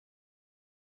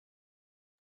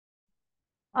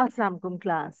Assalamualaikum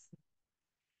class.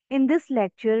 In this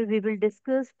lecture, we will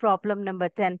discuss problem number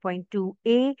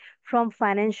 10.2a from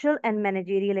Financial and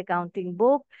Managerial Accounting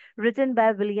book written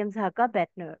by Williams Haka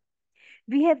Bettner.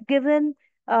 We have given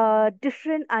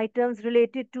different items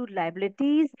related to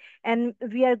liabilities, and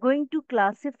we are going to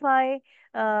classify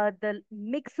the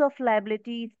mix of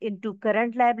liabilities into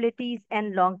current liabilities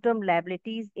and long-term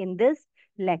liabilities in this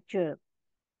lecture.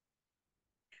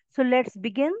 So let's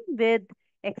begin with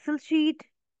Excel sheet.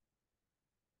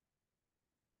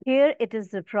 Here it is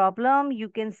the problem. You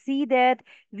can see that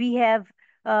we have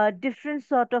different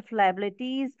sort of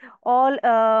liabilities. All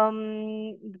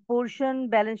portion,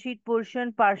 balance sheet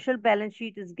portion, partial balance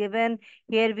sheet is given.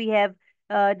 Here we have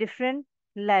different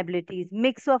liabilities,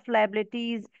 mix of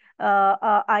liabilities,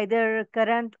 either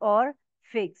current or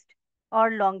fixed or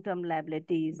long-term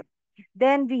liabilities.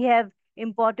 Then we have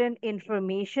important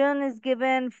information is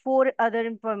given, four other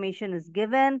information is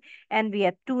given, and we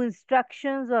have two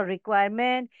instructions or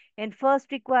requirement. In first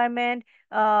requirement,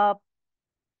 prepare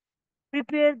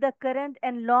the current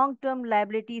and long-term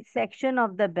liability section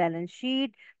of the balance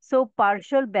sheet. So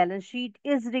partial balance sheet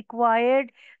is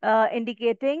required,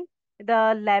 indicating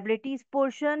the liabilities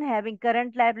portion having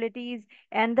current liabilities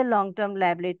and the long-term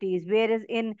liabilities. Whereas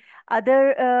in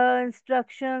other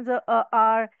instructions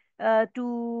are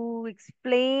to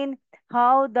explain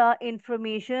how the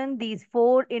information, these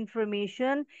four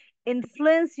information,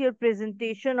 influence your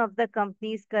presentation of the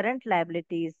company's current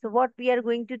liabilities. So what we are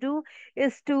going to do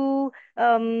is to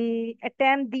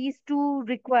attempt these two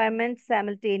requirements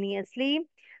simultaneously.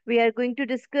 We are going to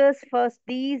discuss first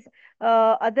these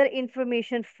other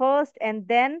information first, and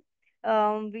then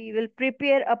we will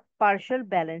prepare a partial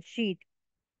balance sheet.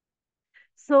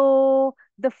 So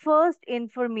the first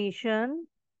information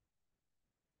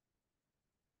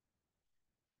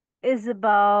is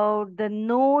about the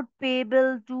note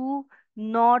payable to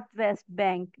Northwest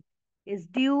Bank is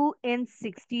due in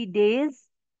 60 days.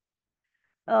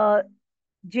 Uh,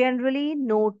 Generally,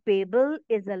 note payable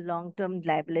is a long-term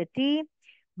liability,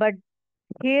 but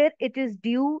here it is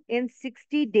due in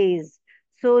 60 days.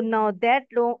 So now that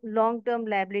long-term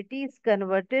liability is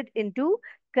converted into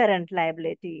current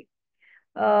liability.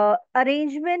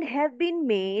 Arrangement have been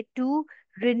made to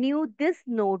renew this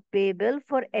note payable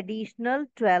for additional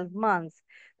 12 months.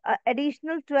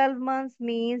 Additional 12 months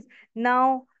means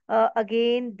now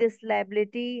again this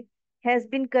liability has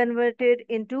been converted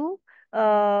into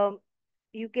uh,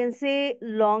 you can say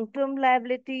long-term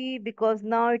liability because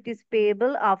now it is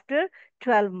payable after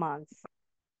 12 months.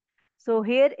 So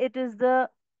here it is the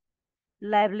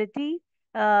liability,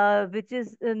 which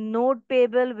is a note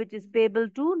payable, which is payable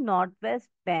to Northwest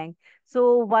Bank.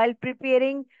 So while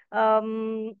preparing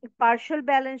partial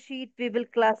balance sheet, we will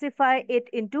classify it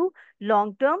into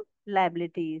long-term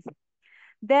liabilities.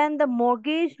 Then the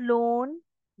mortgage loan,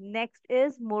 next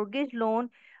is mortgage loan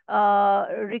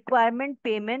requirement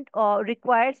payment or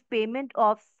requires payment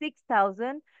of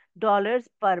 $6,000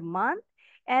 per month.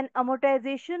 And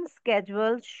amortization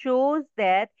schedule shows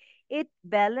that its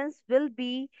balance will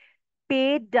be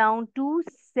paid down to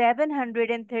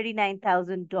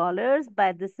 $739,000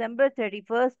 by December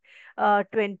 31st,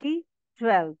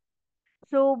 2012.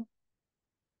 So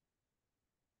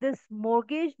this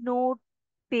mortgage note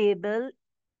payable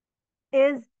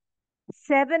is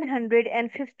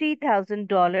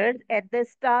 $750,000 at the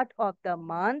start of the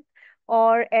month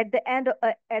or at the end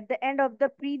of the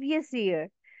previous year.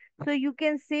 So you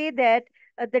can say that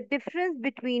the difference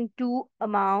between two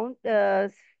amount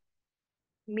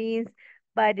means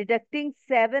by deducting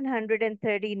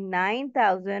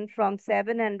 739,000 from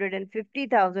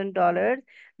 $750,000,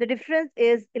 the difference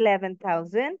is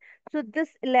 11,000. So this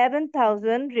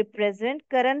 11,000 represent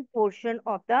current portion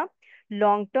of the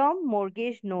long-term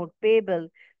mortgage note payable.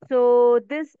 So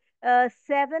this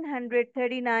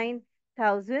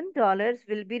 $739,000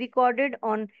 will be recorded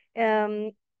on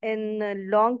in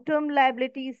long-term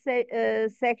liability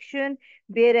section,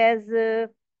 whereas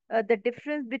the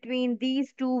difference between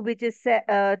these two, which is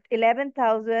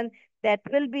 11,000, that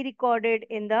will be recorded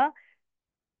in the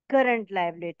current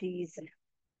liabilities.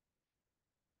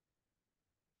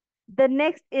 The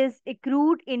next is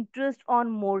accrued interest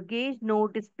on mortgage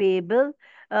note is payable.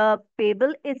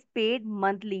 Payable is paid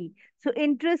monthly. So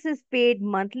interest is paid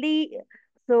monthly.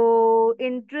 So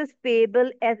interest payable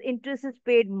as interest is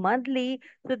paid monthly.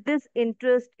 So this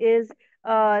interest is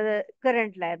the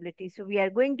current liability. So we are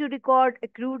going to record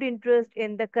accrued interest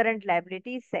in the current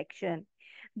liabilities section.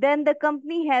 Then the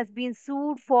company has been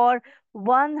sued for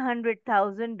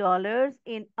 $100,000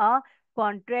 in a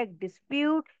contract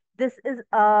dispute. This is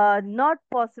not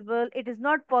possible. It is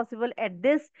not possible at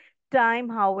this time,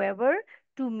 however,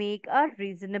 to make a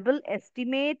reasonable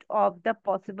estimate of the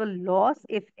possible loss,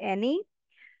 if any,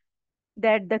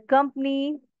 that the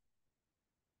company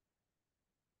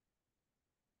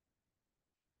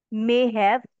may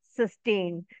have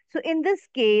sustained. So, in this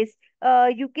case,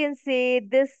 you can say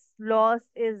this loss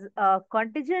is a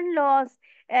contingent loss,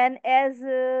 and as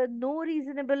no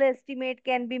reasonable estimate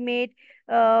can be made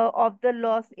of the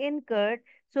loss incurred,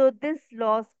 so this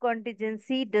loss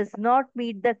contingency does not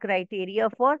meet the criteria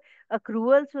for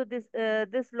accrual. So, this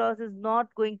loss is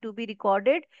not going to be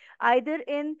recorded either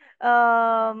in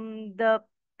the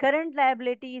current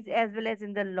liabilities as well as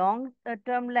in the long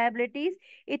term liabilities.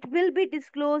 It will be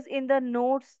disclosed in the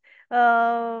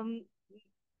um,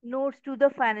 notes to the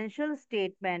financial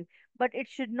statement, but it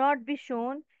should not be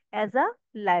shown as a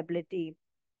liability.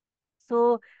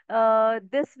 So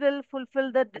this will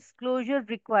fulfill the disclosure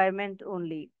requirement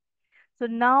only. So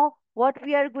now what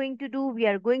we are going to do, we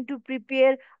are going to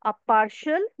prepare a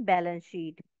partial balance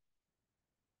sheet.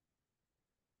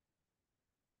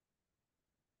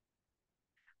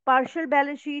 Partial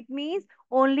balance sheet means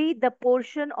only the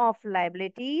portion of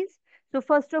liabilities. So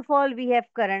first of all, we have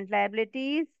current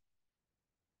liabilities.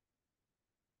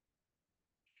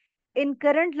 In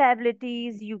current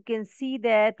liabilities, you can see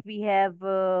that we have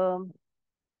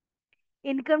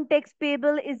income tax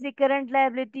payable is the current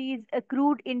liabilities,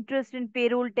 accrued interest and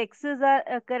payroll taxes are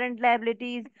current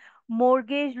liabilities,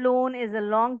 mortgage loan is a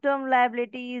long-term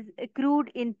liabilities, accrued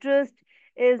interest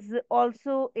is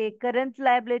also a current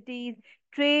liabilities,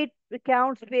 trade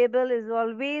accounts payable is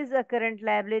always a current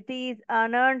liabilities,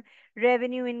 unearned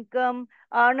revenue income,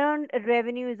 unearned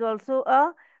revenue is also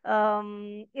a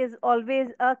is always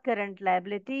a current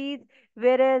liabilities,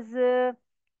 whereas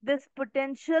this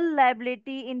potential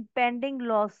liability in pending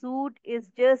lawsuit is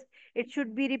just it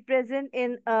should be represent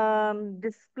in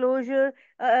disclosure,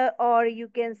 or you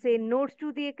can say notes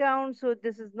to the account. So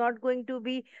this is not going to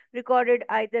be recorded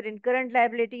either in current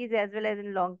liabilities as well as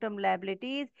in long term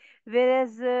liabilities,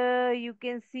 whereas you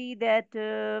can see that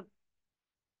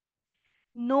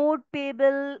note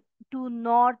payable to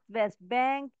Northwest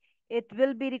Bank, it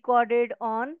will be recorded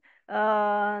on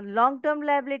long-term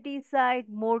liability side.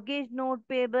 Mortgage note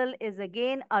payable is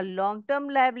again a long-term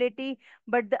liability,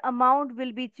 but the amount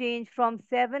will be changed from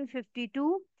 750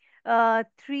 to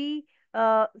 3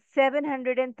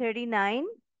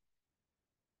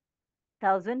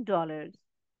 $739,000.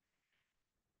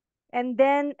 And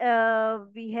then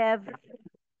we have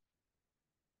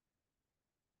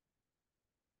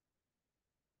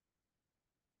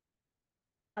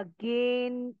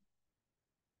again,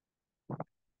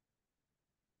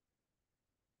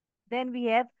 then we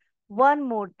have one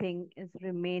more thing is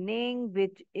remaining,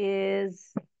 which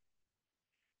is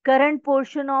current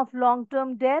portion of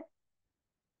long-term debt,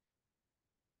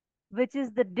 which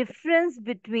is the difference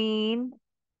between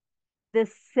the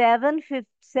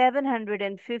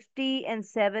 750 and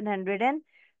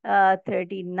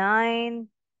 739,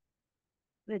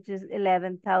 which is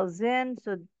 11,000.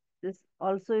 So this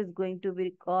also is going to be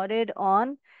recorded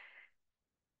on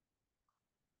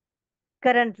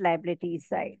current liability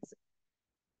sides.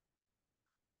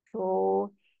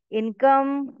 So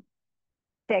income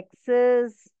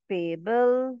taxes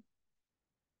payable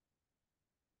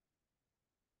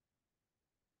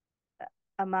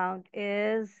amount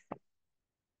is,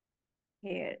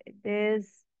 here it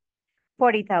is,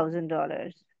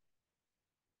 $40,000.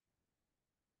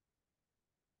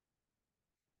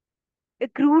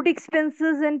 Accrued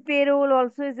expenses and payroll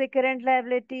also is a current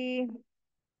liability.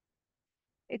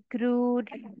 Accrued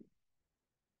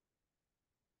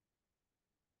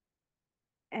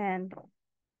and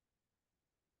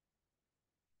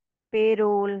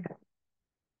payroll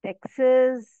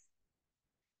taxes,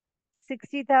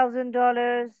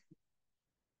 $60,000.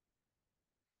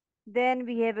 Then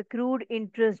we have accrued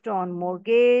interest on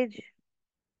mortgage,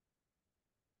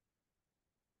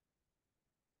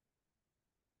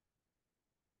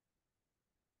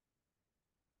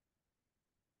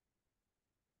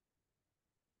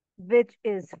 which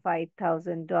is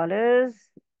 $5,000.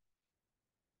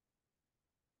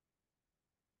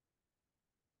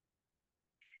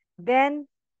 Then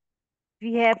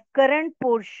we have current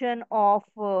portion of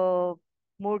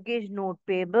mortgage note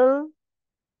payable,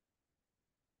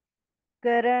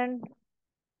 current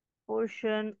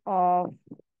portion of,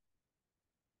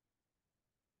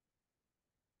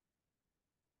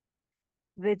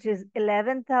 which is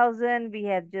 11,000. We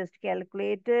have just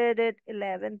calculated it,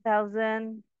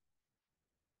 11,000.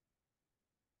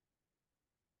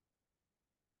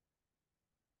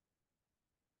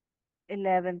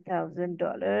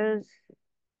 $11,000.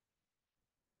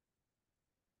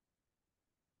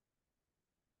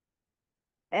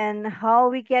 And how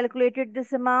we calculated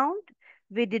this amount?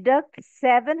 We deduct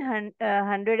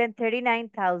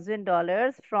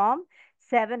 $739,000 from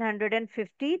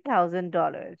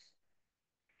 $750,000.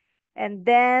 And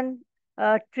then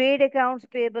trade accounts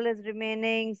payable is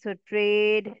remaining. So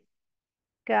trade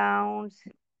accounts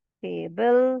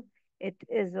payable, it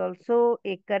is also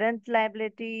a current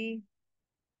liability.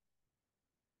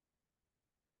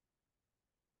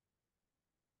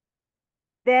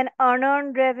 Then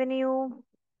unearned revenue,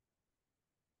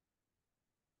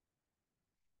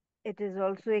 it is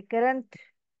also a current.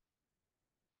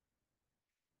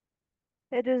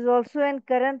 It is also an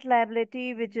current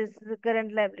liability, which is the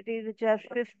current liability, which are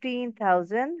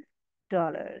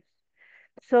 $15,000.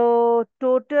 So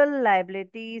total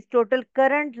liabilities, total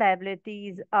current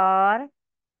liabilities are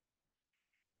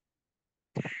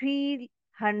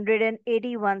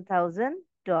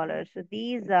 $381,000. So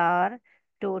these are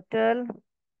total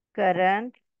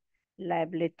current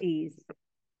liabilities.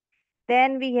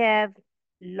 Then we have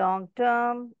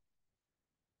long-term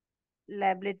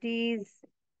liabilities,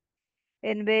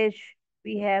 in which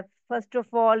we have, first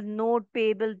of all, note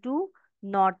payable to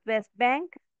Northwest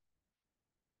Bank,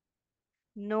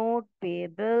 note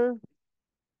payable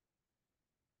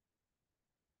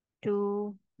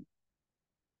to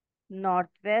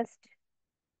Northwest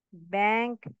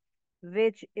Bank,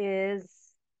 which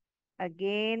is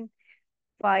again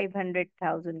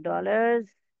 $500,000.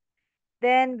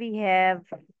 Then we have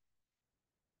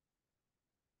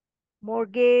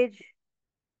mortgage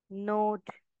note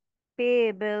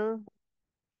payable,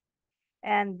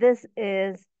 and this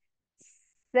is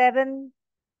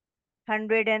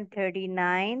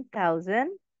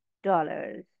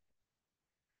 $739,000,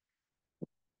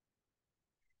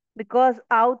 because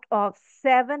out of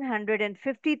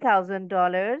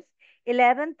 $750,000,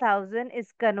 11,000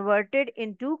 is converted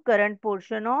into current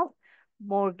portion of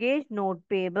mortgage note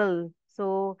payable.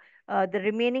 So the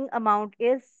remaining amount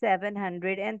is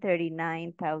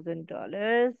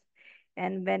 $739,000.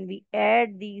 And when we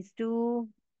add these two,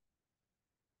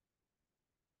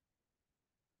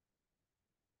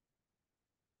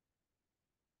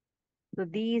 so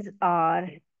these are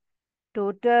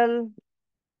total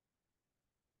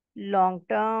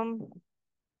long-term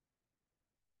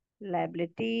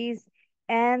liabilities,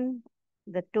 and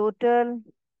the total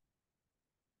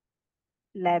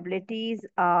liabilities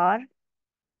are,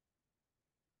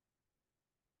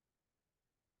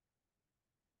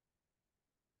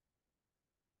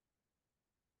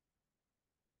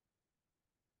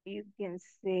 you can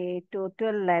say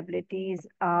total liabilities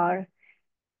are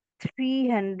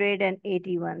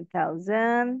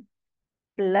 381,000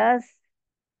 plus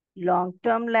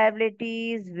long-term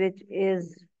liabilities, which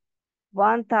is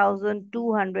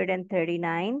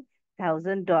 $1,239,000.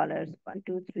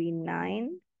 $1,239.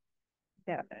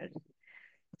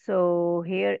 So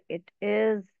here it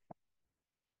is.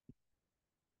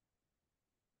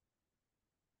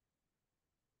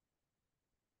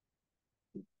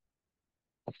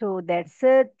 So that's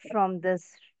it from this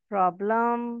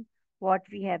problem. What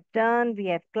we have done, we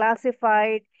have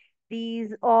classified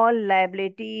these all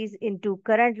liabilities into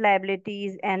current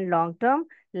liabilities and long-term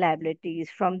liabilities.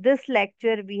 From this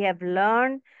lecture, we have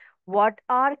learned what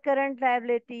are current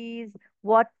liabilities,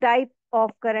 what type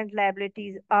of current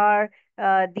liabilities are,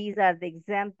 these are the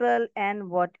example, and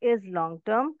what is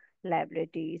long-term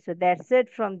liability. So that's it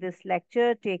from this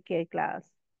lecture. Take care, class.